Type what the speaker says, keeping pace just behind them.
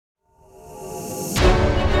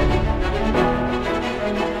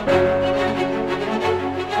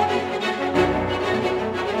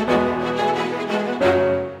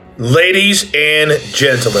Ladies and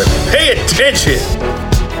gentlemen, pay attention.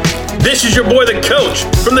 This is your boy, the coach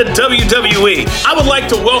from the WWE. I would like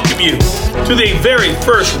to welcome you to the very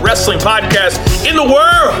first wrestling podcast in the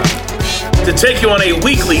world to take you on a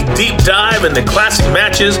weekly deep dive into classic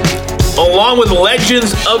matches along with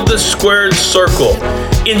legends of the squared circle.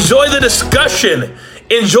 Enjoy the discussion.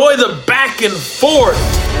 Enjoy the back and forth.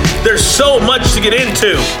 There's so much to get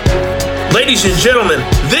into. Ladies and gentlemen,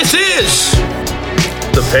 this is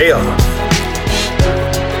the payoff.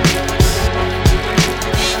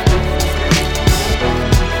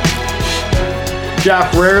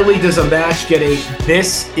 Jeff, rarely does a match get a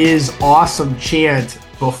 "this is awesome" chant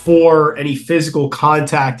before any physical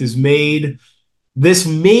contact is made. This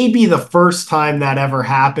may be the first time that ever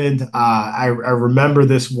happened. I remember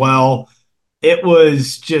this well. It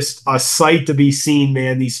was just a sight to be seen,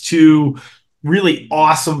 man. These two really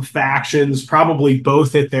awesome factions, probably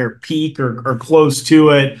both at their peak or close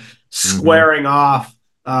to it, squaring off.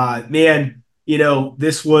 Man, you know,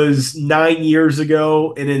 this was 9 years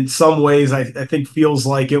ago, and in some ways, I think feels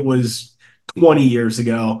like it was 20 years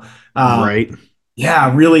ago. Right.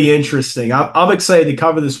 Yeah, really interesting. I'm excited to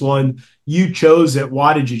cover this one. You chose it.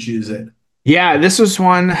 Why did you choose it? Yeah, this was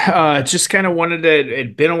one. Just kind of wanted to.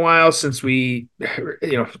 It'd been a while since we,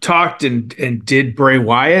 talked and did Bray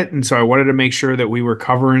Wyatt, and so I wanted to make sure that we were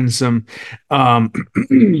covering some,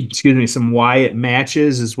 some Wyatt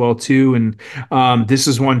matches as well too. And this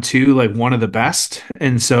is one too, like one of the best.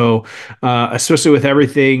 And so, especially with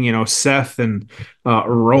everything, Seth and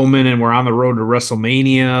Roman, and we're on the road to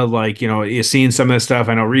WrestleMania. Like, you're seeing some of this stuff.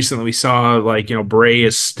 I know recently we saw Bray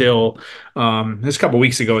is still. This a couple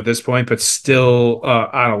weeks ago at this point, but still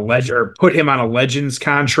on a legend, or put him on a Legends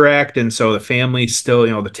contract, and so the family still,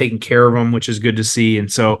 they're taking care of him, which is good to see. And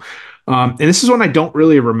so, and this is one I don't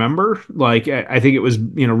really remember. Like, I think it was,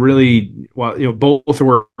 really, well, both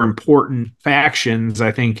were important factions.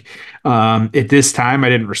 I think at this time I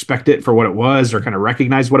didn't respect it for what it was or kind of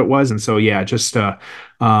recognize what it was, and so just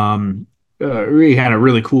really kind of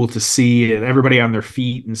really cool to see everybody on their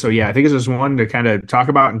feet. And so I think it's just one to kind of talk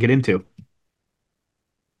about and get into.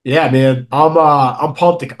 Yeah, man, I'm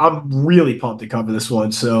pumped. I'm really pumped to cover this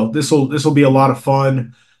one. So this will be a lot of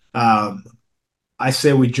fun. I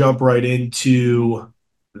say we jump right into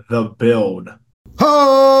the build.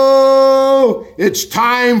 Oh, it's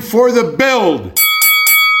time for the build.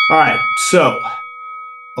 All right, so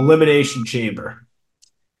Elimination Chamber.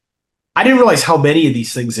 I didn't realize how many of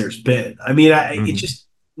these things there's been. I mean, it just,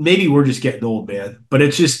 maybe we're just getting old, man. But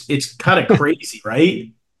it's kind of crazy,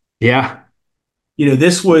 right? Yeah.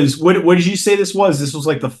 This was, what did you say this was? This was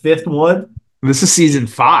like the fifth one? This is season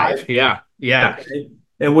 5. Yeah. Okay.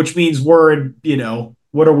 And which means we're in,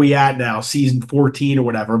 what are we at now? Season 14 or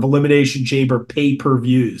whatever of Elimination Chamber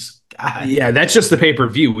pay-per-views. God. Yeah, that's just the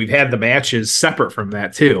pay-per-view. We've had the matches separate from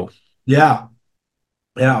that too. Yeah.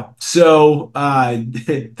 Yeah. So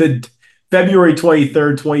the February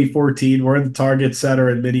 23rd, 2014, we're in the Target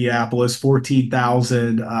Center in Minneapolis,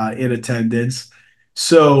 14,000 in attendance.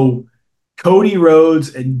 So Cody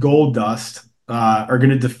Rhodes and Goldust are going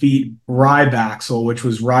to defeat Ryback, which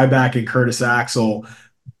was Ryback and Curtis Axel,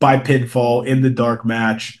 by pinfall in the dark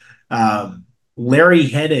match. Larry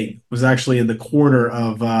Hennig was actually in the corner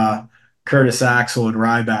of Curtis Axel and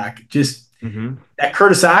Ryback. Just that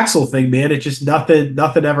Curtis Axel thing, man, it just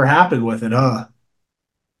nothing ever happened with it, huh?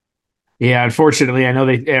 Yeah, unfortunately, I know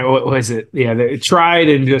they, what was it? Yeah, they tried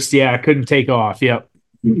and just, couldn't take off. Yep.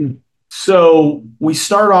 So we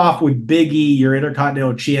start off with Big E, your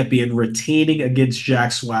Intercontinental Champion, retaining against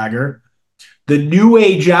Jack Swagger. The New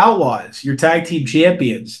Age Outlaws, your Tag Team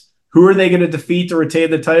Champions. Who are they going to defeat to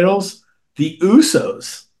retain the titles? The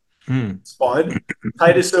Usos. It's fun.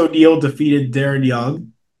 Titus O'Neil defeated Darren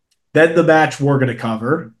Young. Then the match we're going to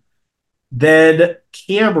cover. Then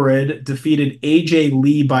Cameron defeated AJ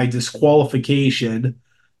Lee by disqualification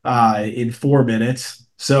in 4 minutes.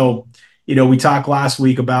 So, we talked last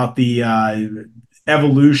week about the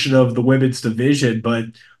evolution of the women's division, but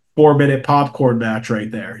 4-minute popcorn match right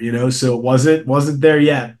there, so it wasn't there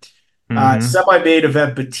yet. Semi-main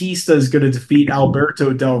event, Batista is going to defeat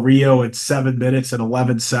Alberto Del Rio in 7 minutes and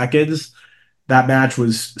 11 seconds. That match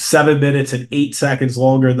was 7 minutes and 8 seconds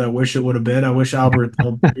longer than I wish it would have been. I wish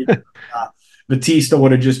Batista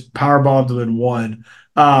would have just powerbombed him and won.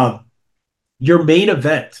 Your main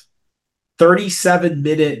event,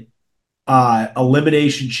 37-minute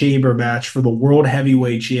Elimination Chamber match for the World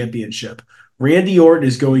Heavyweight Championship. Randy Orton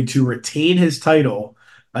is going to retain his title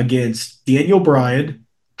against Daniel Bryan,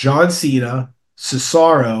 John Cena,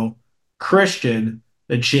 Cesaro, Christian,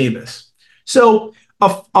 and Sheamus. So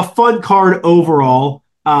a fun card overall.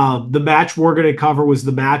 The match we're going to cover was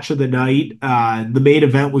the match of the night. The main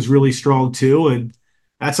event was really strong too, and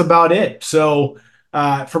that's about it. So,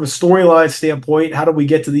 from a storyline standpoint, how do we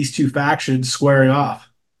get to these two factions squaring off?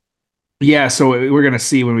 Yeah, so we're gonna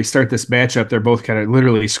see when we start this matchup, they're both kind of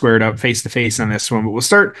literally squared up face to face on this one. But we'll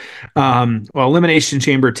start. Elimination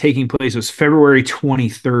Chamber taking place was February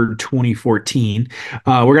 23rd, 2014.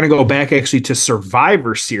 We're gonna go back actually to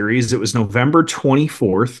Survivor Series. It was November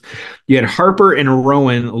 24th. You had Harper and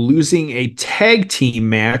Rowan losing a tag team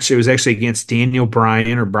match. It was actually against Daniel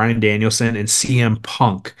Bryan or Bryan Danielson and CM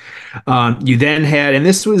Punk. You then had, and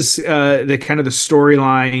this was the kind of the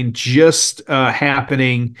storyline just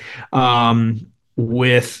happening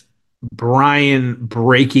with Bryan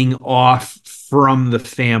breaking off from the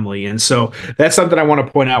family. And so that's something I want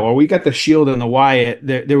to point out. While we got the Shield and the Wyatt,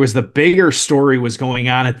 there was the bigger story was going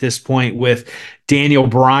on at this point with Daniel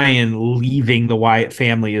Bryan leaving the Wyatt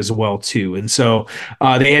family as well too. And so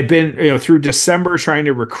they had been, through December trying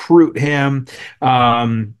to recruit him.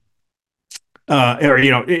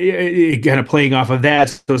 Kind of playing off of that.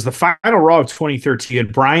 So it was the final Raw of 2013. You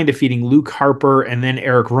had Bryan defeating Luke Harper and then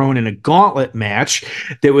Eric Rowan in a gauntlet match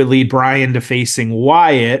that would lead Bryan to facing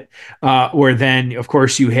Wyatt, where then, of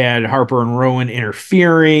course, you had Harper and Rowan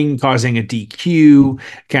interfering, causing a DQ,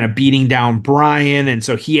 kind of beating down Bryan. And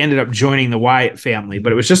so he ended up joining the Wyatt family.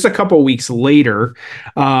 But it was just a couple weeks later.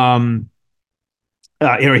 He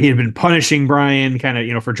had been punishing Bryan kind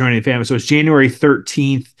of, for joining the family. So it's January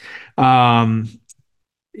 13th,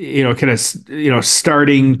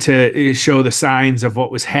 starting to show the signs of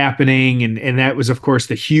what was happening. And that was, of course,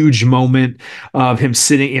 the huge moment of him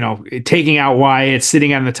sitting, taking out Wyatt,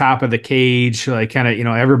 sitting on the top of the cage, like kind of,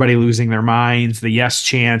 everybody losing their minds, the yes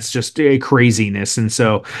chants, just craziness. And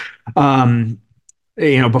so,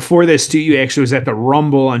 before this too, you actually was at the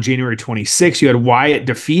Rumble on January 26th. You had Wyatt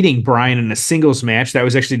defeating Bryan in a singles match. That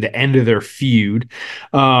was actually the end of their feud.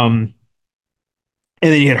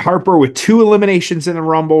 And then you had Harper with 2 eliminations in the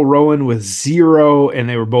Rumble, Rowan with 0, and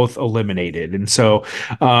they were both eliminated. And so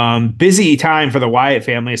busy time for the Wyatt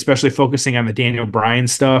family, especially focusing on the Daniel Bryan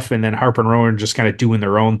stuff, and then Harper and Rowan just kind of doing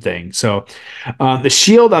their own thing. So the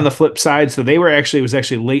Shield on the flip side, so it was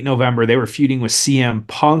actually late November. They were feuding with CM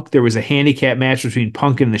Punk. There was a handicap match between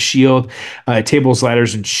Punk and the Shield, tables,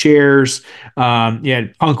 ladders, and chairs. You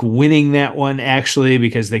had Punk winning that one actually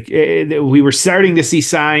because we were starting to see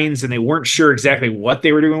signs, and they weren't sure exactly what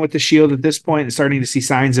they were doing with the Shield at this point, and starting to see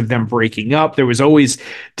signs of them breaking up. There was always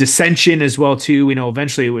dissension as well too.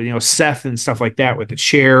 Eventually, Seth and stuff like that with the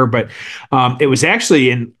chair, but it was actually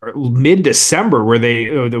in mid-December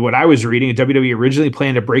where what I was reading, WWE originally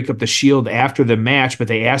planned to break up the Shield after the match, but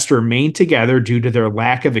they asked to remain together due to their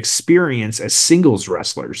lack of experience as singles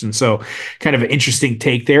wrestlers. And so, kind of an interesting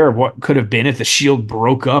take there of what could have been if the Shield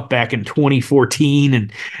broke up back in 2014,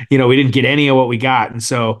 and we didn't get any of what we got. And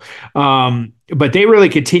so, but they really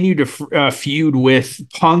continued to feud with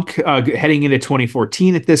Punk heading into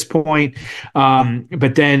 2014 at this point.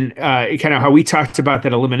 But then kind of how we talked about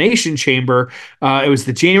that Elimination Chamber, it was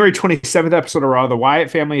the January 27th episode of Raw. The Wyatt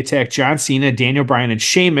family attacked John Cena, Daniel Bryan, and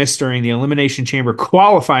Sheamus during the Elimination Chamber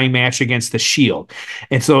qualifying match against the Shield.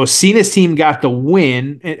 And so Cena's team got the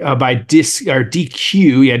win by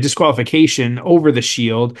DQ, disqualification over the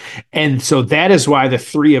Shield. And so that is why the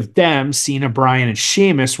three of them, Cena, Bryan, and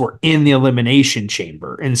Sheamus, were in the Elimination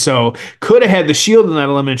Chamber. And so could have had the Shield in that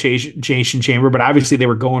Elimination Chamber, but obviously they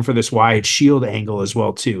were going for this Wyatt Shield angle as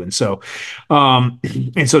well too. And so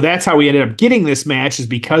that's how we ended up getting this match, is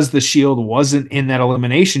because the Shield wasn't in that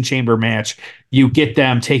Elimination Chamber match. You get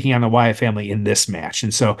them taking on the Wyatt family in this match.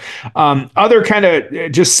 And so other kind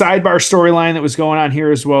of just sidebar storyline that was going on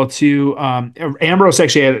here as well too. Ambrose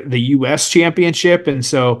actually had the US Championship. And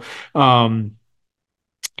so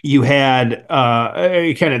you had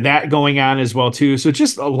kind of that going on as well too. So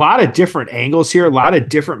just a lot of different angles here, a lot of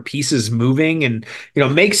different pieces moving, and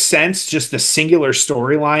makes sense, just the singular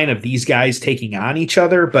storyline of these guys taking on each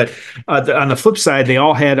other. But on the flip side, they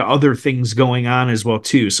all had other things going on as well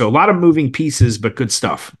too. So a lot of moving pieces, but good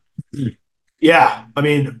stuff. Yeah, I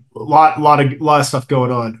mean, a lot of stuff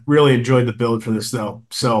going on. Really enjoyed the build for this though.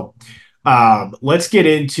 So let's get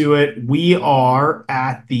into it. We are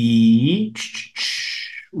at the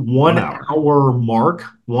 1 hour mark,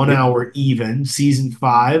 1 hour even, season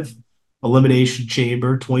 5, Elimination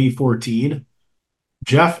Chamber 2014.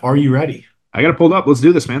 Jeff, are you ready? I got it pulled up. Let's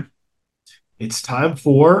do this, man. It's time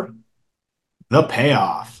for the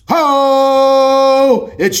payoff.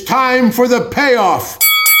 Ho! It's time for the payoff.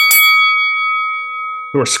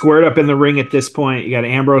 We're squared up in the ring at this point. You got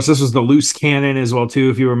Ambrose. This was the loose cannon as well too,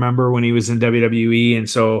 if you remember when he was in WWE. And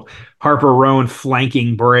so Harper Rowan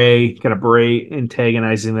flanking Bray, kind of Bray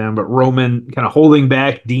antagonizing them, but Roman kind of holding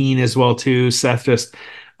back Dean as well too. Seth just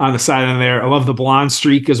on the side of there. I love the blonde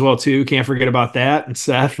streak as well too. Can't forget about that. And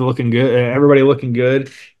Seth looking good. Everybody looking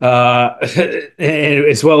good,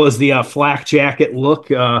 as well as the flak jacket look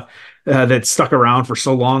that stuck around for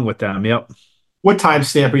so long with them. Yep. What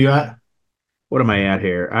timestamp are you at? What am I at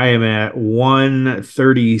here? I am at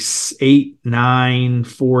 138, 9,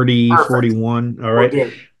 40, Perfect. 41. All We're right.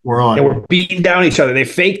 good. We're And on. we're beating down each other. They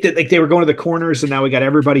faked it like they were going to the corners, and now we got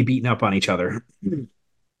everybody beating up on each other.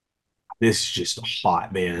 This is just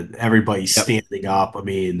hot, man. Everybody's Yep. standing up. I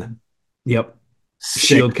mean, Yep. six,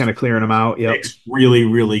 Shield kind of clearing them out. Yep. six really,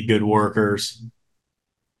 really good workers.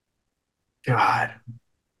 God.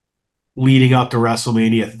 Leading up to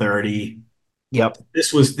WrestleMania 30. Yep.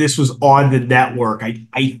 This was on the network.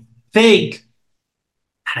 Think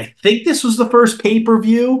I think this was the first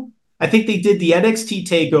pay-per-view. I think they did the NXT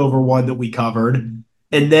takeover one that we covered.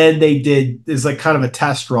 And then they did is like kind of a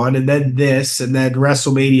test run, and then this, and then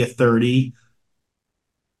WrestleMania 30.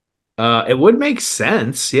 It would make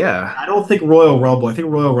sense. Yeah. I don't think Royal Rumble. I think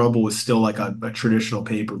Royal Rumble was still like a traditional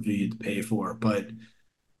pay-per-view you'd pay for, but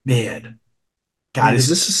man, God, Because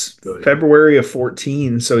this this is is good. February of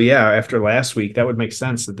 14. So yeah, after last week, that would make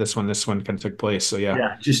sense that this one kind of took place. So yeah.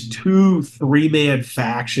 Yeah, just two three-man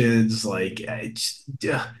factions, like it's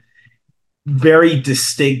very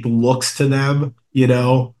distinct looks to them, you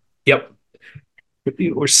know. Yep.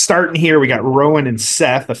 We're starting here. We got Rowan and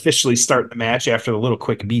Seth officially starting the match after the little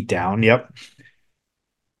quick beatdown. Yep.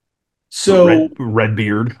 So Red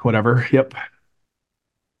beard, whatever. Yep.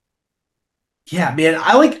 yeah, man,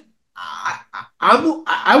 I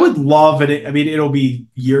would love it. I mean, it'll be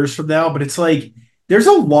years from now, but it's like there's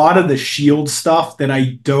a lot of the Shield stuff that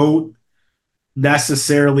I don't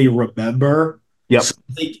necessarily remember. Yep. So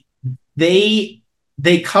like they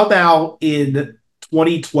they come out in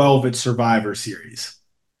 2012 at Survivor Series.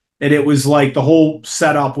 And it was like the whole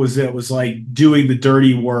setup was it was like doing the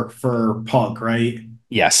dirty work for Punk, right?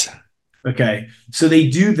 Yes. Okay. So they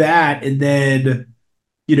do that, and then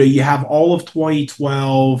you have all of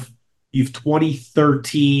 2012, you've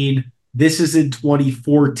 2013, this is in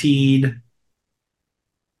 2014.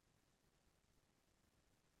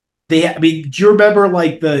 I mean, do you remember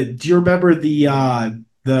the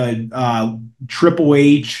Triple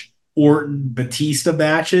H Orton Batista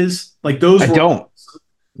matches? Like I those were don't.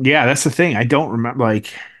 Yeah, that's the thing. I don't remember.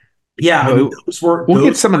 Like, yeah, I mean no, we'll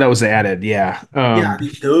get some of those added. Yeah. yeah, I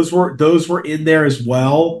mean, those were in there as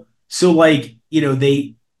well. So like,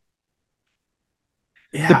 The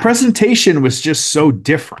yeah, presentation was just so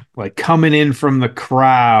different. Like coming in from the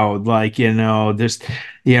crowd, like, just,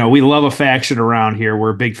 we love a faction around here. We're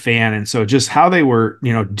a big fan. And so just how they were,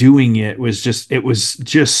 doing it was just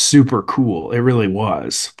super cool. It really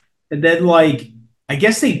was. and then like I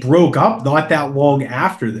guess they broke up not that long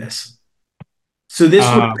after this. So this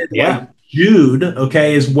would have been like Yeah. June,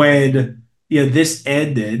 okay, is when this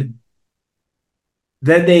ended.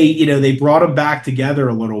 Then they brought them back together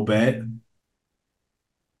a little bit.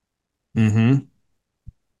 Mm-hmm.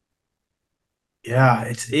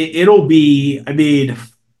 Yeah, it'll be. I mean,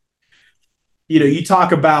 you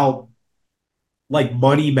talk about like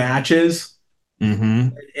money matches,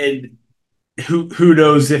 Mm-hmm. and who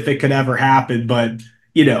knows if it could ever happen, but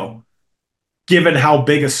you know, given how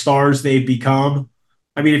big of stars they've become,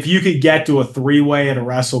 I mean, if you could get to a three-way at a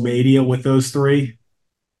WrestleMania with those three,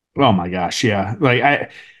 Oh my gosh. Yeah.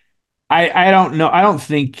 Like I don't know. I don't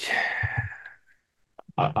think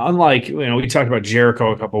unlike we talked about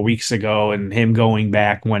Jericho a couple of weeks ago and him going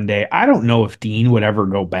back one day. I don't know if Dean would ever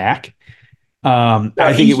go back. I think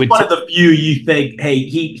it he's would one of the few you think, hey,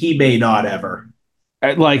 he may not ever.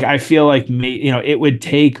 like I feel like it would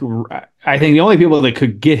take. I think the only people that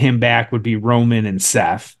could get him back would be Roman and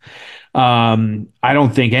Seth. I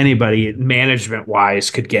don't think anybody management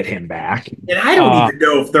wise could get him back. And I don't even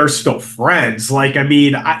know if they're still friends. Like, I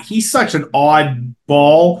mean, he's such an odd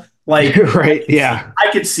ball. Like, Right? Yeah.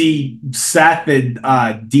 I could see Seth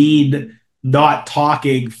and Dean not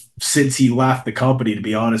talking since he left the company. To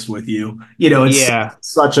be honest with you, it's Yeah.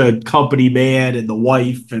 such a company man and the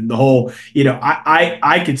wife and the whole.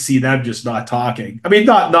 I could see them just not talking. I mean,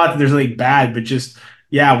 not that there's anything bad, but just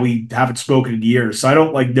yeah, we haven't spoken in years, so I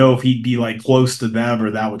don't like know if he'd be like close to them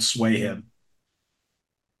or that would sway him.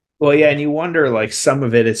 Well, yeah, and you wonder like some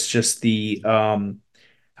of it's just the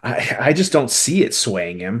I just don't see it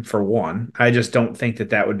swaying him for one. I just don't think that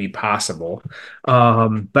that would be possible.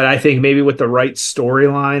 But I think maybe with the right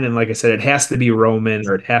storyline, and like I said, it has to be Roman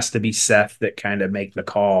or it has to be Seth that kind of make the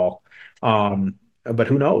call. But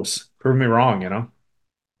who knows? Prove me wrong, you know?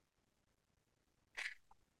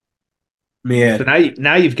 So Man,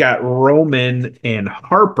 now you've got Roman and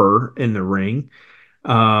Harper in the ring,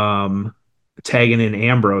 um, tagging in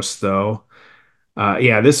Ambrose though.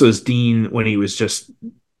 Yeah, this was Dean when he was just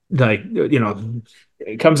like,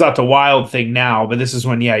 it comes out the wild thing now, but this is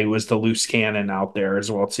when, yeah, he was the loose cannon out there as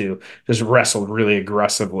well too. Just wrestled really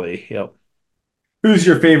aggressively. Yep. who's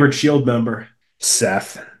your favorite Shield member?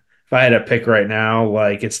 Seth. If I had to pick right now,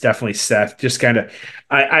 like it's definitely Seth. Just kind of,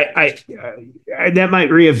 that might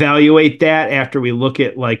reevaluate that after we look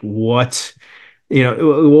at like what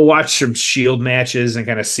we'll watch some Shield matches and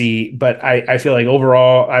kind of see. But I feel like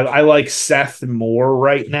overall, I like Seth more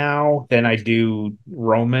right now than I do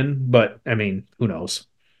Roman. But I mean, who knows?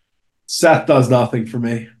 Seth does nothing for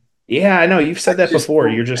me. Yeah, I know you've said that Just before.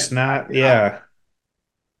 You're just not. Yeah.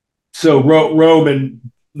 so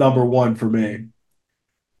Roman number one for me.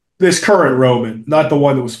 This current Roman, not the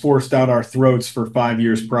one that was forced down our throats for 5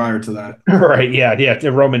 years prior to that. Right. Yeah. Yeah.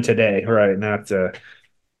 The Roman today. Right. Not. And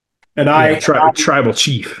Yeah. I Tribal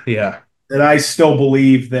chief. Yeah. and I still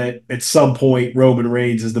believe that at some point Roman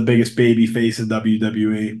Reigns is the biggest baby face in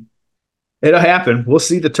WWE. It'll happen. We'll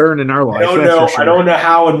see the turn in our life. That's for sure. I don't know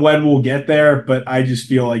how and when we'll get there, but I just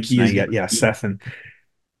feel like So he now is you got, yeah, Seth and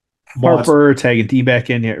monster. Harper tagging D back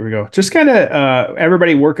in. Here we go. Just kind of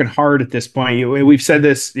everybody working hard at this point. We've said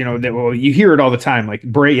this, that well, you hear it all the time. Like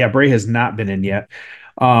Bray, yeah, Bray has not been in yet.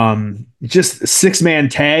 Just 6-man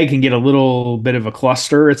tag can get a little bit of a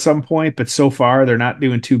cluster at some point, but so far they're not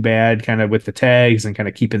doing too bad, kind of with the tags and kind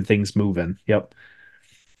of keeping things moving. Yep.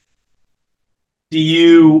 Do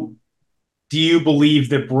you believe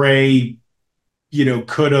that Bray,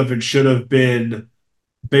 could have and should have been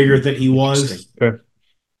bigger than he Interesting. was? Okay.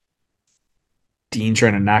 Dean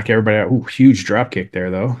trying to knock everybody out. Ooh, huge drop kick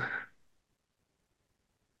there though.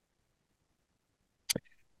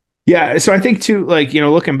 Yeah, so I think too, like,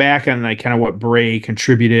 looking back on like kind of what Bray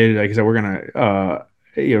contributed, like I said, we're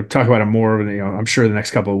gonna talk about it more, I'm sure the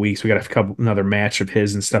next couple of weeks we got another match of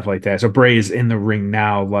his and stuff like that. So Bray is in the ring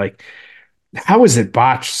now. Like, how is it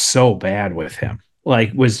botched so bad with him?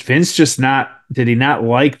 Like, was Vince just did he not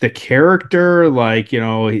like the character? Like,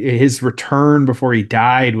 his return before he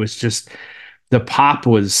died was just the pop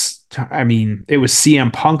was, I mean, it was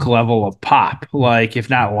CM Punk level of pop, like if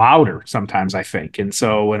not louder sometimes, I think. And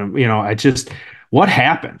so when I just what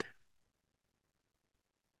happened?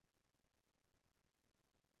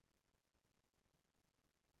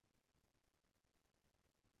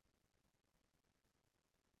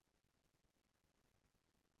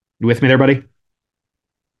 You with me there, buddy?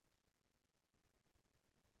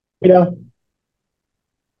 Yeah.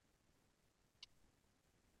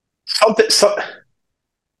 Something.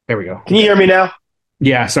 There we go. Can you hear me now?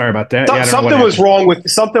 Yeah, sorry about that. Yeah, I don't know Something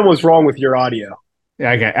what was wrong with your audio.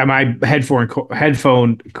 Yeah, okay. My headphone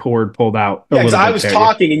cord pulled out a Yeah, because little I bit was there.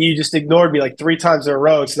 talking and you just ignored me like 3 times in a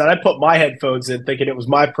row. So then I put my headphones in, thinking it was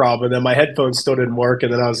my problem. And then my headphones still didn't work,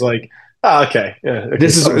 and then I was like, "Oh, okay, yeah, okay,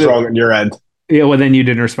 This is something's wrong on your end." Yeah, well, then you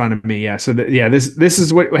didn't respond to me. Yeah, so this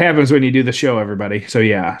is what happens when you do the show, everybody. So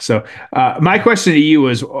yeah, so my question to you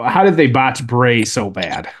is, how did they botch Bray so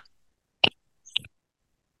bad?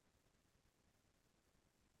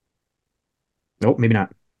 Nope, maybe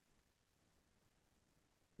not.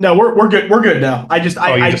 No, we're good. We're good now. Just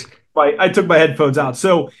I took my headphones out.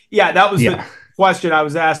 So yeah, that was the question I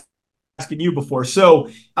was asking you before. So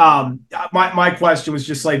my question was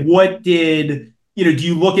just like, what did do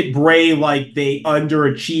you look at Bray like they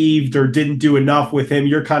underachieved or didn't do enough with him?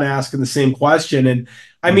 You're kind of asking the same question, and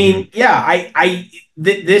I mean, yeah,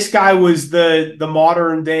 this guy was the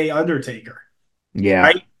modern day Undertaker. Yeah.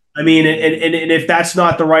 Right? I mean, and if that's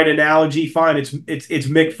not the right analogy, fine. It's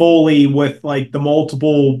Mick Foley with like the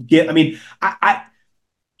multiple. I mean,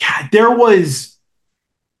 God, there was.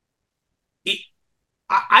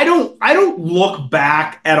 I don't look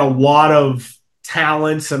back at a lot of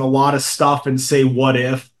talents and a lot of stuff and say what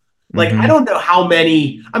if. Like, I don't know how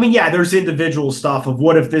many. I mean, yeah, there's individual stuff of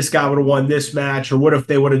what if this guy would have won this match or what if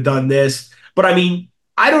they would have done this. But I mean,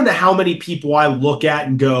 I don't know how many people I look at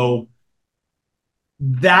and go,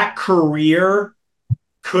 that career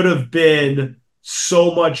could have been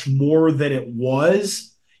so much more than it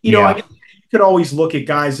was. I guess you could always look at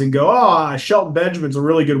guys and go, "Oh, Shelton Benjamin's a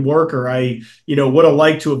really good worker. I, would have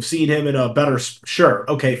liked to have seen him in a better." Sure,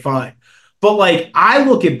 okay, fine. But like, I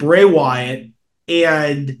look at Bray Wyatt,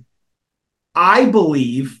 and I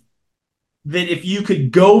believe that if you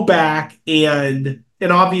could go back and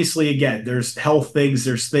obviously again, there's health things,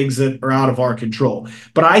 there's things that are out of our control.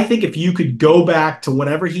 But I think if you could go back to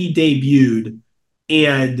whenever he debuted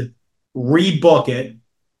and rebook it,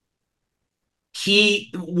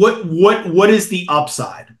 what is the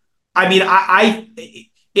upside? I mean, I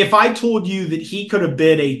if I told you that he could have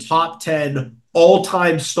been a top 10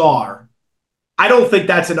 all-time star, I don't think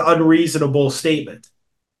that's an unreasonable statement.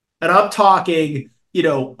 And I'm talking,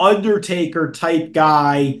 Undertaker type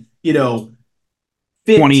guy, 20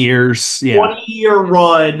 15, years. Yeah. 20-year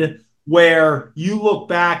run where you look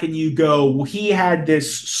back and you go, well, he had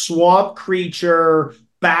this swamp creature,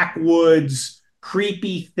 backwoods,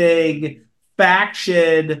 creepy thing,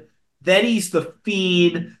 faction. Then he's the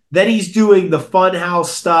Fiend. Then he's doing the Funhouse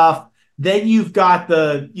stuff. Then you've got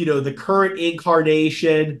the current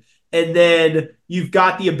incarnation. And then you've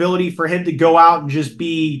got the ability for him to go out and just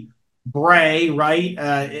be Bray, right?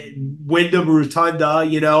 Wyndham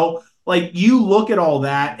Rotunda, like you look at all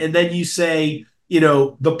that and then you say,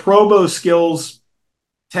 the promo skills,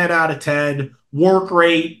 10 out of 10, work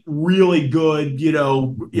rate, really good,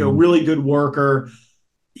 really good worker.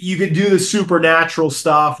 You can do the supernatural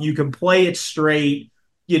stuff. You can play it straight.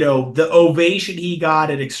 The ovation he got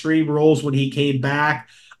at Extreme Rules when he came back.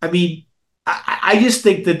 I mean, I just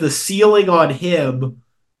think that the ceiling on him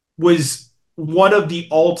was one of the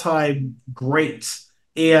all-time greats.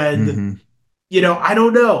 And I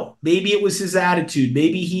don't know. Maybe it was his attitude.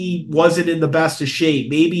 Maybe he wasn't in the best of shape.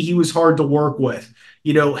 Maybe he was hard to work with,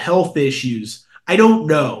 health issues. I don't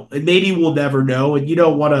know. And maybe we'll never know. And you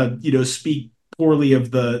don't want to, speak poorly of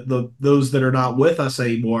the those that are not with us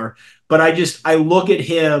anymore. But I look at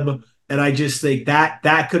him and I just think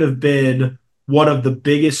that could have been one of the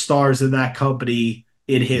biggest stars in that company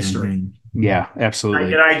in history. Yeah,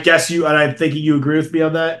 absolutely. And I guess and I'm thinking you agree with me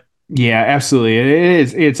on that. Yeah, absolutely. It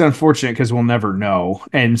is. It's unfortunate because we'll never know.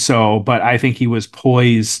 And so, but I think he was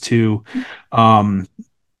poised to, kind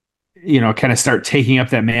of start taking up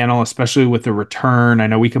that mantle, especially with the return. I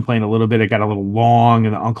know we complained a little bit. It got a little long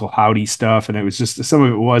and the Uncle Howdy stuff. And it was just, some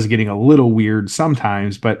of it was getting a little weird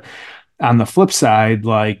sometimes, but on the flip side,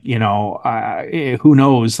 like, who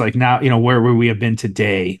knows, like now, where would we have been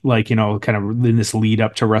today? Like, kind of in this lead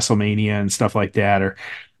up to WrestleMania and stuff like that, or,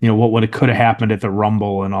 what would have could have happened at the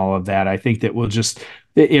Rumble and all of that. I think that we'll just,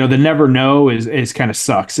 the never know is kind of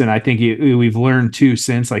sucks. And I think we've learned too,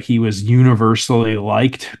 since like he was universally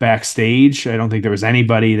liked backstage. I don't think there was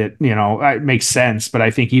anybody that, it makes sense, but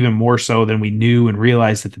I think even more so than we knew and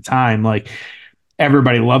realized at the time, like,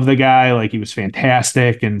 everybody loved the guy. Like he was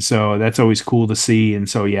fantastic. And so that's always cool to see. And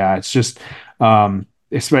so, yeah, it's just,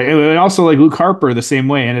 and also like Luke Harper the same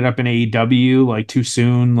way ended up in AEW like too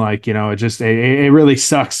soon. Like, it really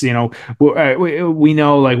sucks. We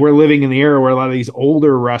know like we're living in the era where a lot of these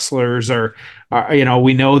older wrestlers are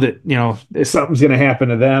we know that, something's going to happen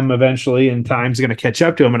to them eventually and time's going to catch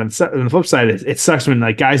up to them. And on the flip side, it sucks when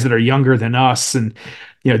like guys that are younger than us and,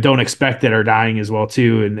 don't expect that are dying as well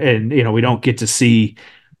too. And, we don't get to see,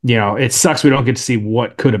 it sucks. We don't get to see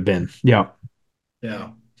what could have been. Yeah. Yeah.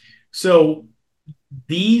 So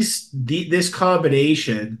this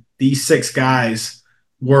combination, these six guys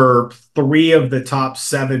were three of the top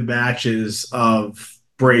 7 matches of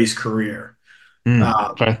Bray's career.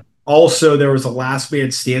 Okay. Also, there was a last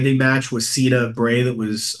man standing match with Cena and Bray that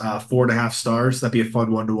was 4.5 stars. That'd be a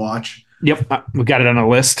fun one to watch. Yep, we got it on a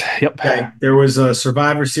list. Yep. Okay. There was a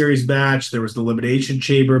Survivor Series match. There was the Elimination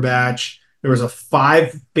Chamber match. There was a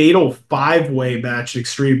fatal 5-way match at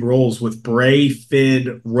Extreme Rules with Bray,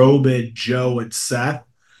 Finn, Roman, Joe, and Seth.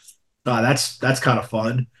 That's kind of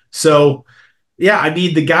fun. So, yeah, I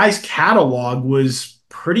mean, the guy's catalog was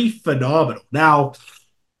pretty phenomenal. Now,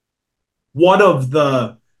 one of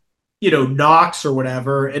the, knocks or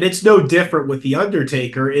whatever, and it's no different with The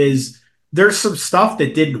Undertaker, is there's some stuff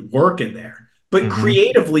that didn't work in there. But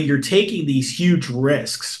creatively, you're taking these huge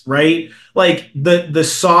risks, right? Like the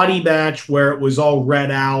Saudi match where it was all read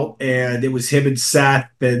out and it was him and Seth,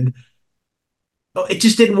 and it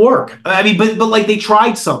just didn't work. I mean, but like they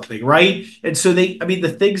tried something, right? And so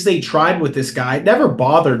the things they tried with this guy never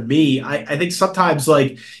bothered me. I think sometimes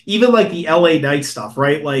like even like the LA Knight stuff,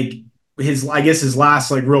 right? Like his last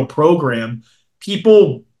like real program,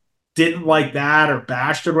 people didn't like that or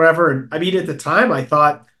bashed or whatever. And I mean, at the time I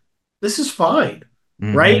thought, this is fine,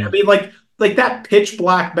 right? I mean, like that pitch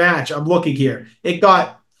black match, I'm looking here, it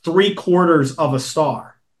got 3/4 of a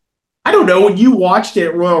star. I don't know. When you watched it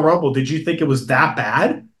at Royal Rumble, did you think it was that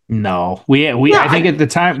bad? No, I think at the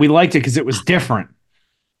time we liked it because it was different.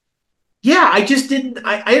 Yeah, I just didn't.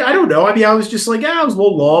 I don't know. I mean, I was just like, it was a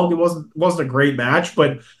little long. It wasn't a great match,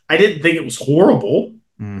 but I didn't think it was horrible.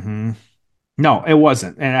 No, it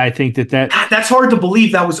wasn't. And I think that That's hard to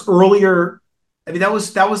believe. That was earlier. I mean, that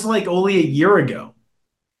was like only a year ago.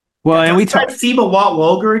 well, and we Doesn't talk. that seem a lot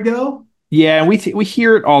longer ago? Yeah, and we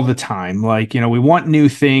hear it all the time. Like, we want new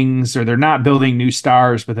things, or they're not building new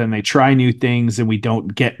stars, but then they try new things and we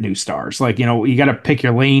don't get new stars. Like, you got to pick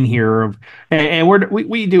your lane here. And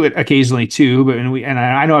we do it occasionally too. But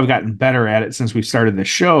I know I've gotten better at it since we started the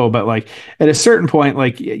show. But like at a certain point,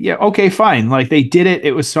 like, yeah, okay, fine. Like they did it,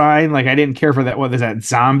 it was fine. Like I didn't care for that. What was that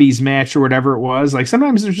zombies match or whatever it was? Like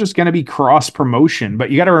sometimes there's just going to be cross promotion, but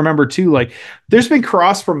you got to remember too, like there's been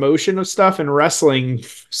cross promotion of stuff in wrestling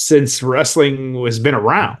since wrestling has been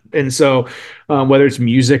around. And so, whether it's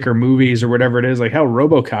music or movies or whatever it is, like how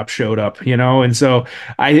RoboCop showed up, and so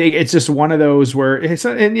I think it's just one of those where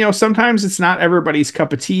sometimes it's not everybody's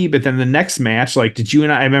cup of tea, but then the next match, like, did you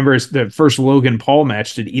and I remember the first Logan Paul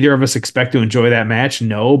match? Did either of us expect to enjoy that match?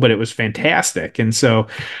 No, but it was fantastic. And so,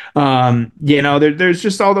 there's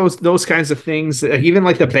just all those kinds of things, even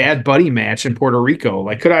like the Bad Buddy match in Puerto Rico.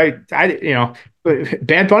 Like,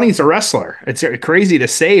 Bad Bunny's a wrestler. It's crazy to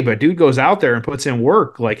say, but dude goes out there and puts in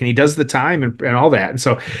work, like, and he does the time and all that. And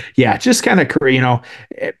so, yeah, just kind of,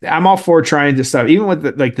 I'm all for trying to stuff, even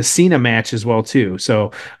with the Cena match as well too. So,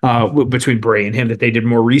 between Bray and him that they did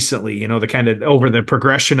more recently, the kind of over the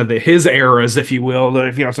progression of his eras, if you will,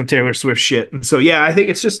 some Taylor Swift shit. And so, yeah, I think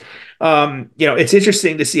it's just, it's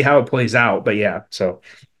interesting to see how it plays out. But yeah, so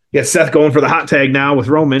yeah, Seth going for the hot tag now with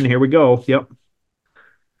Roman. Here we go. Yep.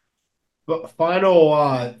 But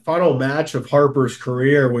final match of Harper's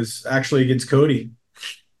career was actually against Cody.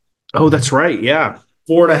 Oh, that's right. Yeah.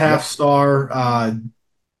 4.5 star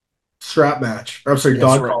strap match. Or, I'm sorry,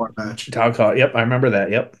 dog collar match. Dog collar. Yep, I remember that.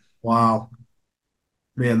 Yep. Wow.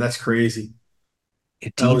 Man, that's crazy.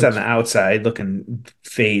 Dean's on the outside looking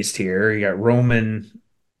phased here. You got Roman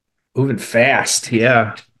moving fast.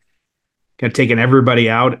 Yeah. Kind of taking everybody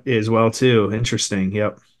out as well, too. Interesting.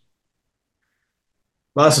 Yep.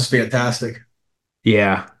 Well, this is fantastic.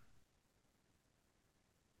 Yeah.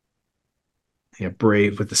 Yeah,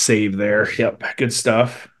 Brave with the save there. Yep, good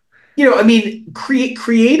stuff. I mean,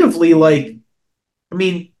 creatively, like, I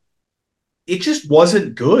mean, it just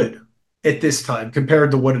wasn't good at this time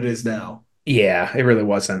compared to what it is now. Yeah, it really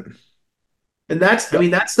wasn't. And I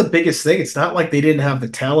mean, that's the biggest thing. It's not like they didn't have the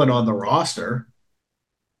talent on the roster,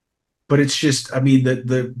 but it's just, I mean,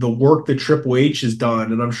 the work that Triple H has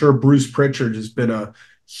done, and I'm sure Bruce Pritchard has been a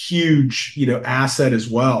huge, asset as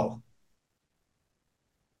well.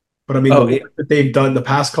 But I mean, the work that they've done the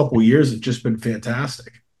past couple of years has just been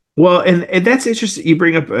fantastic. Well, and that's interesting. You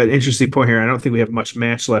bring up an interesting point here. I don't think we have much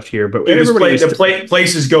match left here, but the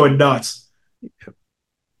place is going nuts.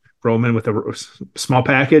 Roman with a small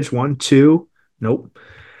package. 1, 2. Nope.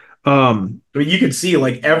 I mean, you can see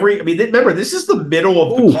like remember, this is the middle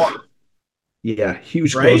of the card. Yeah,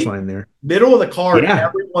 huge clothesline there. Middle of the card,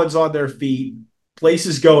 everyone's on their feet. Place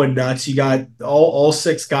is going nuts. You got all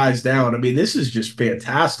 6 guys down. I mean, this is just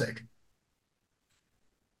fantastic.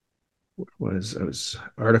 What is this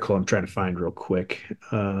article I'm trying to find real quick?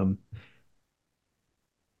 Oh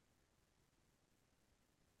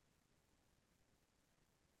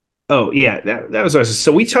yeah, that was awesome.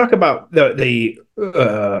 So we talk about the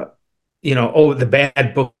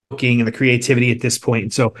bad booking and the creativity at this point.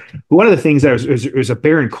 And so one of the things that was a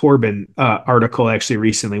Baron Corbin article actually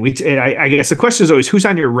recently. I guess the question is always who's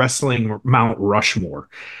on your wrestling Mount Rushmore.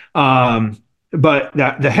 But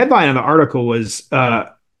the headline of the article was who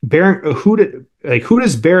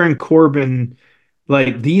does Baron Corbin,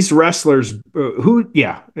 like, these wrestlers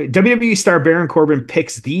WWE star Baron Corbin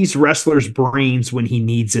picks these wrestlers' brains when he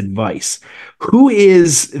needs advice. Who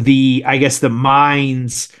is the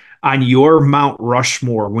minds on your Mount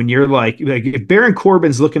Rushmore when you're like if Baron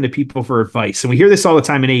Corbin's looking to people for advice, and we hear this all the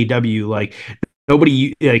time in AEW, like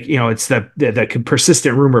nobody, it's the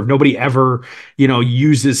persistent rumor of nobody ever,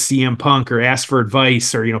 uses CM Punk or asks for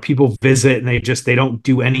advice, or, people visit and they don't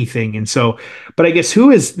do anything. And so, but I guess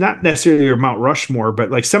who is not necessarily your Mount Rushmore,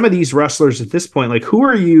 but like some of these wrestlers at this point, like who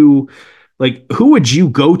are you, like who would you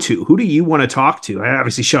go to? Who do you want to talk to?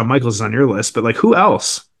 Obviously Shawn Michaels is on your list, but like who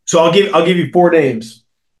else? So I'll give you 4 names.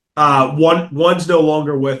 One's no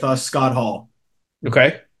longer with us, Scott Hall.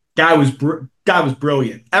 Okay. Guy was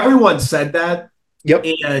brilliant. Everyone said that. Yep.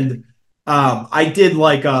 And I did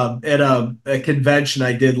like at a convention,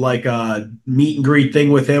 I did like a meet and greet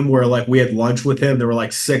thing with him where like we had lunch with him. There were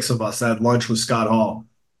like 6 of us that had lunch with Scott Hall.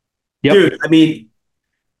 Yep. Dude, I mean,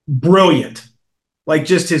 brilliant. Like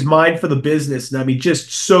just his mind for the business. And I mean,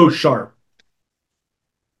 just so sharp.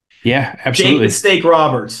 Yeah, absolutely. Jake the Snake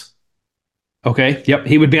Roberts. Okay. Yep.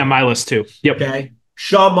 He would be on my list too. Yep. Okay.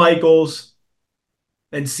 Shawn Michaels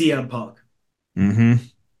and CM Punk. Mm-hmm.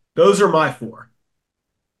 Those are my four.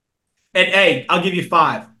 And hey, I'll give you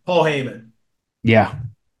five. Paul Heyman. Yeah.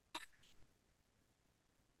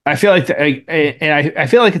 I feel like I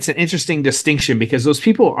feel like it's an interesting distinction because those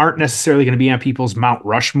people aren't necessarily going to be on people's Mount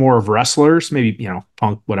Rushmore of wrestlers, maybe,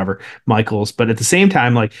 Punk, whatever, Michaels, but at the same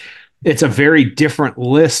time, like it's a very different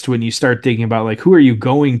list when you start thinking about like who are you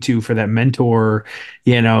going to for that mentor,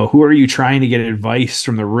 who are you trying to get advice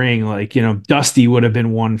from the ring? Like, Dusty would have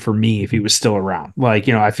been one for me if he was still around. Like,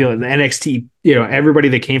 I feel like the NXT, everybody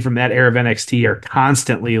that came from that era of NXT are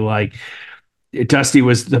constantly like Dusty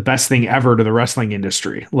was the best thing ever to the wrestling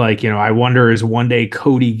industry. Like, I wonder is one day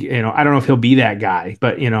Cody, I don't know if he'll be that guy,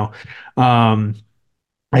 but I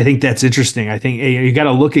think that's interesting. I think you got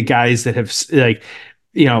to look at guys that have like,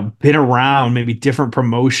 been around maybe different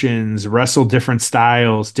promotions, wrestled different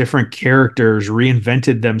styles, different characters,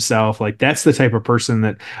 reinvented themselves. Like that's the type of person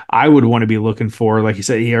that I would want to be looking for. Like you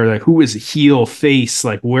said, or like who was heel, face,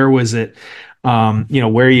 like where was it?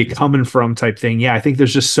 Where are you coming from type thing. Yeah, I think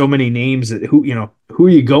there's just so many names that who are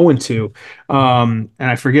you going to? And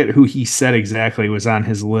I forget who he said exactly was on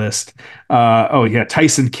his list. Oh yeah,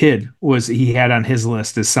 Tyson Kidd was he had on his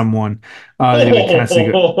list as someone that he would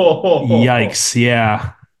constantly go, yikes,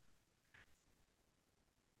 yeah.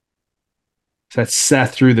 So that's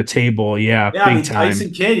Seth through the table, yeah, Yeah, I big mean time.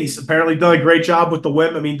 Tyson Kidd, he's apparently done a great job with the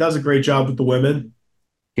women. I mean, does a great job with the women.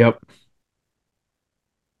 Yep.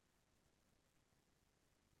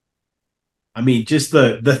 I mean, just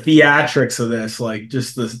the theatrics of this, like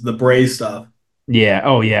just the Bray stuff. Yeah.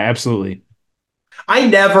 Oh yeah, absolutely. I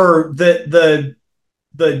never the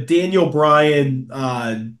Daniel Bryan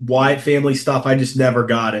Wyatt family stuff. I just never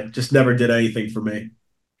got it. Just never did anything for me.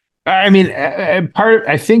 I mean,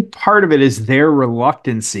 I think part of it is their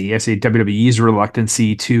reluctancy. I say WWE's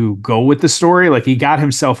reluctancy to go with the story. Like he got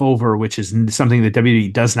himself over, which is something that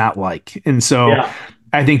WWE does not like, and so Yeah.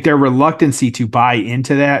 I think their reluctancy to buy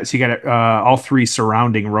into that. So you got all three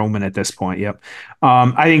surrounding Roman at this point. Yep.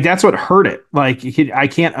 I think that's what hurt it. Like I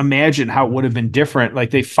can't imagine how it would have been different.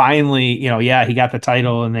 Like they finally, yeah, he got the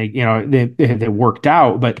title and they worked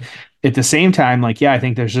out, but at the same time, like, yeah, I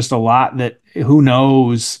think there's just a lot that who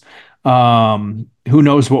knows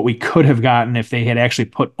what we could have gotten if they had actually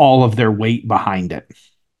put all of their weight behind it.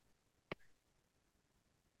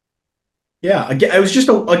 Yeah, again,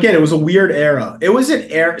 it was a weird era. It was an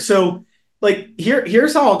era. So, like,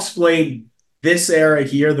 here's how I'll explain this era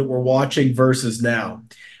here that we're watching versus now.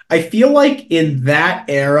 I feel like in that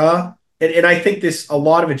era, and I think this a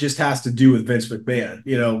lot of it just has to do with Vince McMahon.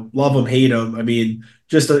 Love him, hate him. I mean,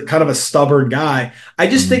 just a kind of a stubborn guy. I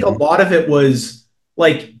just think a Mhm. lot of it was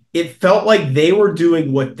like it felt like they were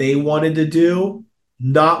doing what they wanted to do,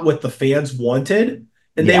 not what the fans wanted,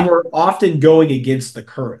 and they Yeah. were often going against the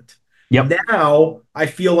current. Yep. Now I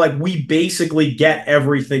feel like we basically get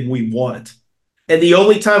everything we want. And the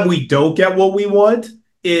only time we don't get what we want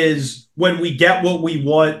is when we get what we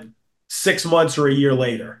want 6 months or a year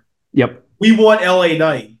later. Yep. We want LA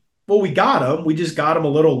Knight. Well, we got him. We just got him a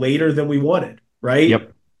little later than we wanted, right?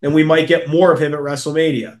 Yep. And we might get more of him at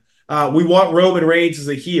WrestleMania. We want Roman Reigns as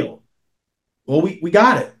a heel. Well, we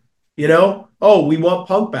got it. Oh, we want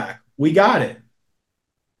Punk back. We got it.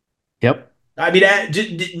 Yep. I mean,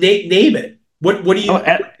 just name it. What do Oh,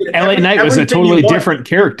 you? LA Knight was a Everything you totally want. different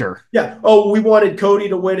character. Yeah. Oh, we wanted Cody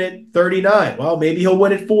to win at 39. Well, maybe he'll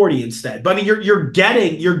win at 40 instead. But I mean, you're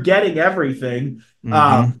getting everything, Hmm.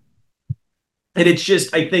 and it's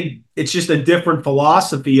just I think it's just a different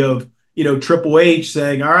philosophy of Triple H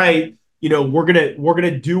saying, all right, we're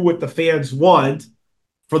gonna do what the fans want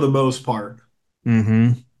for the most part,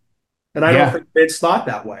 Hmm. and I don't Yeah. think Vince thought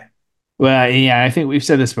that way. Well, yeah, I think we've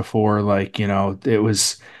said this before. Like, it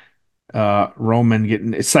was Roman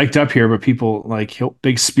getting psyched up here, but people like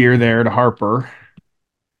big spear there to Harper,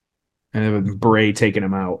 and it was Bray taking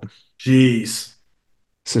him out. Jeez.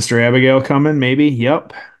 Sister Abigail coming, maybe.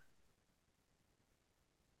 Yep.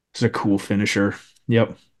 It's a cool finisher.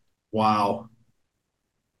 Yep. Wow.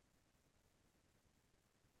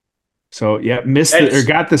 So yeah, missed the or It's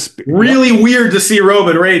got this. Yep. really weird to see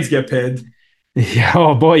Roman Reigns get pinned. Yeah.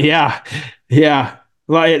 Oh boy. Yeah. Yeah.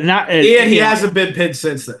 Like not. And he hasn't been pinned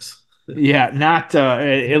since this. Yeah. Not.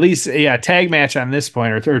 At least. Yeah. Tag match on this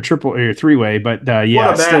point, or triple or three way. But What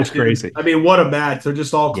yeah, a still match, dude. crazy. I mean, what a match. They're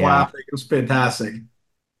just all Yeah. clapping. It was fantastic.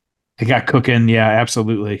 It got cooking. Yeah.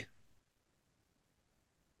 Absolutely.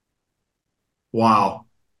 Wow.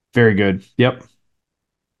 Very good. Yep.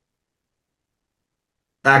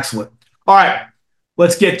 Excellent. All right.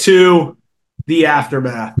 Let's get to the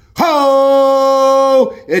aftermath.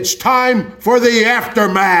 Ho! It's time for the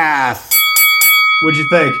aftermath. What'd you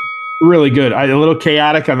think? really good. A little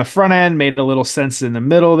chaotic on the front end, made a little sense in the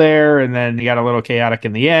middle there, and then you got a little chaotic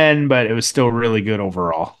in the end, but it was still really good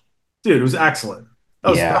overall. Dude, it was excellent.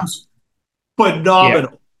 That Yeah. was Yeah.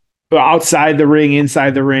 phenomenal. Outside the ring,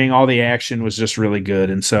 inside the ring, all the action was just really good.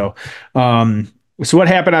 And um, so what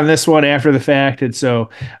happened on this one after the fact? And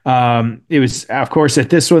it was, of course, at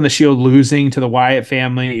this one, the Shield losing to the Wyatt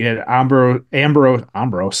family. You had Ambrose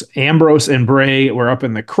and Bray were up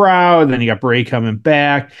in the crowd. Then you got Bray coming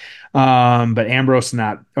back. But Ambrose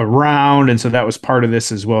not around, and so that was part of this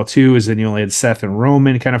as well too. Is then you only had Seth and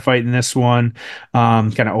Roman kind of fighting this one,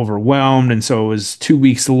 kind of overwhelmed, and so it was 2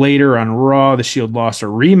 weeks later on Raw. The Shield lost a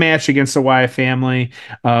rematch against the Wyatt family,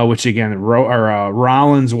 which again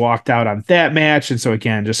Rollins walked out on that match, and so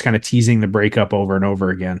again just kind of teasing the breakup over and over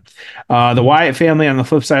again. The Wyatt family on the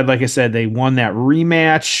flip side, like I said, they won that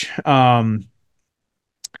rematch.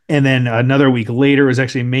 And then another week later was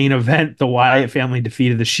actually main event. The Wyatt family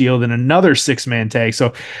defeated the Shield in another 6-man tag.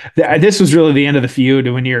 So this was really the end of the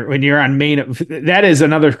feud. When you're on main, that is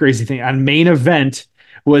another crazy thing. On main event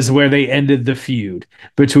was where they ended the feud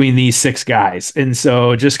between these 6 guys, and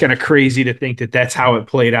so just kind of crazy to think that that's how it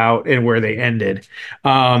played out and where they ended.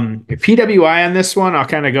 PWI on this one, I'll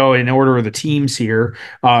kind of go in order of the teams here.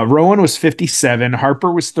 Rowan was 57,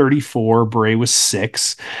 Harper was 34, Bray was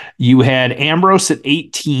 6. You had Ambrose at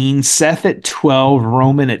 18, Seth at 12,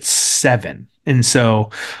 Roman at 7. And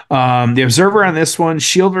so the observer on this one,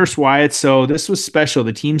 Shield versus Wyatt. So this was special.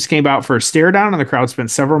 The teams came out for a stare down, and the crowd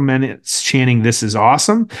spent several minutes chanting, "This is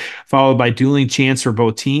awesome," followed by dueling chants for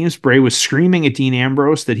both teams. Bray was screaming at Dean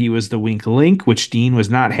Ambrose that he was the weak link, which Dean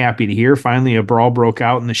was not happy to hear. Finally, a brawl broke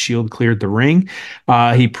out, and the Shield cleared the ring.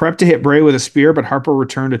 He prepped to hit Bray with a spear, but Harper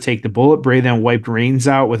returned to take the bullet. Bray then wiped Reigns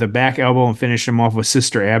out with a back elbow and finished him off with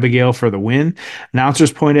Sister Abigail for the win.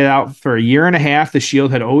 Announcers pointed out for a year and a half, the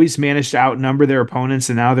Shield had always managed to outnumber their opponents,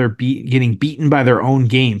 and now they're getting beaten by their own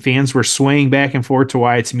game. Fans were swaying back and forth to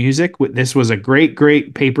Wyatt's music. This was a great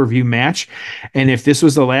pay-per-view match, and if this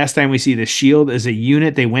was the last time we see the Shield as a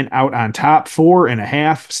unit, they went out on top.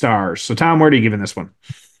 4.5 stars. So Tom, where are you giving this one?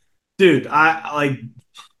 Dude, I like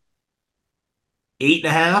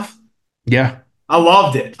 8.5. Yeah, I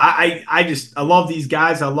loved it. I love these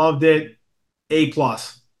guys. I loved it. A+.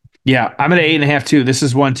 Yeah, I'm at 8.5 too. This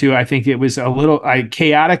is one too. I think it was a little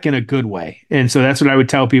chaotic in a good way, and so that's what I would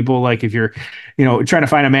tell people. Like if you're, trying to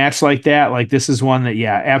find a match like that, like this is one that,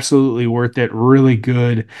 yeah, absolutely worth it. Really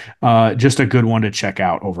good, just a good one to check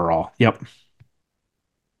out overall. Yep.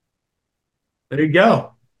 There you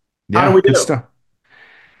go. Yeah, how do we good do? stuff.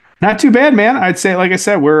 Not too bad, man. I'd say, like I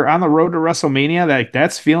said, we're on the road to WrestleMania.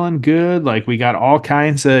 That's feeling good. Like we got all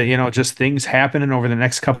kinds of, just things happening over the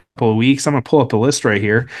next couple of weeks. I'm gonna pull up the list right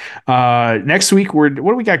here. Next week, what do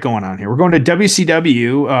we got going on here? We're going to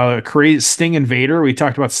WCW, crazy Sting and Vader. We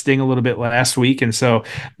talked about Sting a little bit last week, and so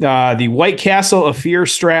the White Castle of Fear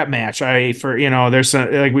strap match. There's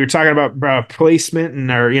like we were talking about placement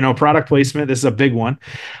and our product placement. This is a big one.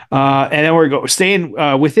 And then we're staying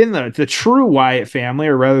within the true Wyatt family,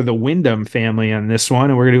 or rather the Wyndham family on this one.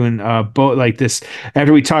 And we're doing both like this.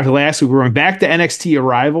 After we talked last week, we're going back to NXT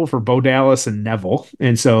Arrival for Bo Dallas and Neville.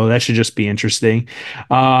 And so that should just be interesting.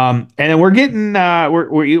 And then we're getting,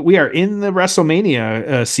 we are in the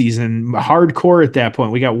WrestleMania season, hardcore at that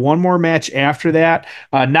point. We got one more match after that.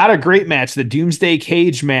 Not a great match, the Doomsday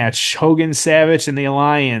Cage match, Hogan, Savage, and the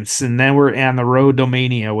Alliance. And then we're on the road to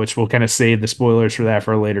Mania, which we'll kind of save the spoilers for that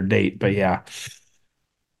for a later date. But yeah,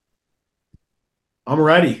 I'm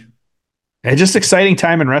ready. and just exciting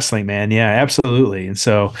time in wrestling, man. Yeah, absolutely. And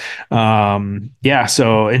so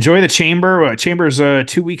so enjoy the Chamber. Chamber's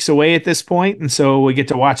 2 weeks away at this point, and so we get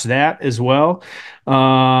to watch that as well.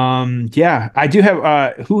 I do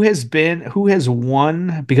have who has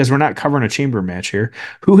won, because we're not covering a Chamber match here,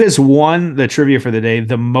 who has won the trivia for the day,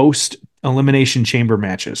 the most Elimination Chamber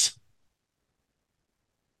matches?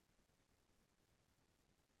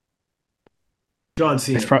 John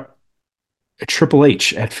Cena. Triple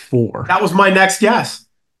H at 4. That was my next guess.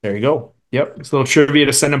 There you go. Yep. It's a little trivia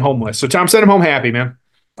to send him home with. So Tom, send him home happy, man.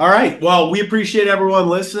 All right. Well, we appreciate everyone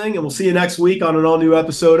listening, and we'll see you next week on an all-new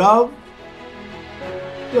episode of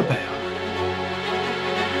The Payoff.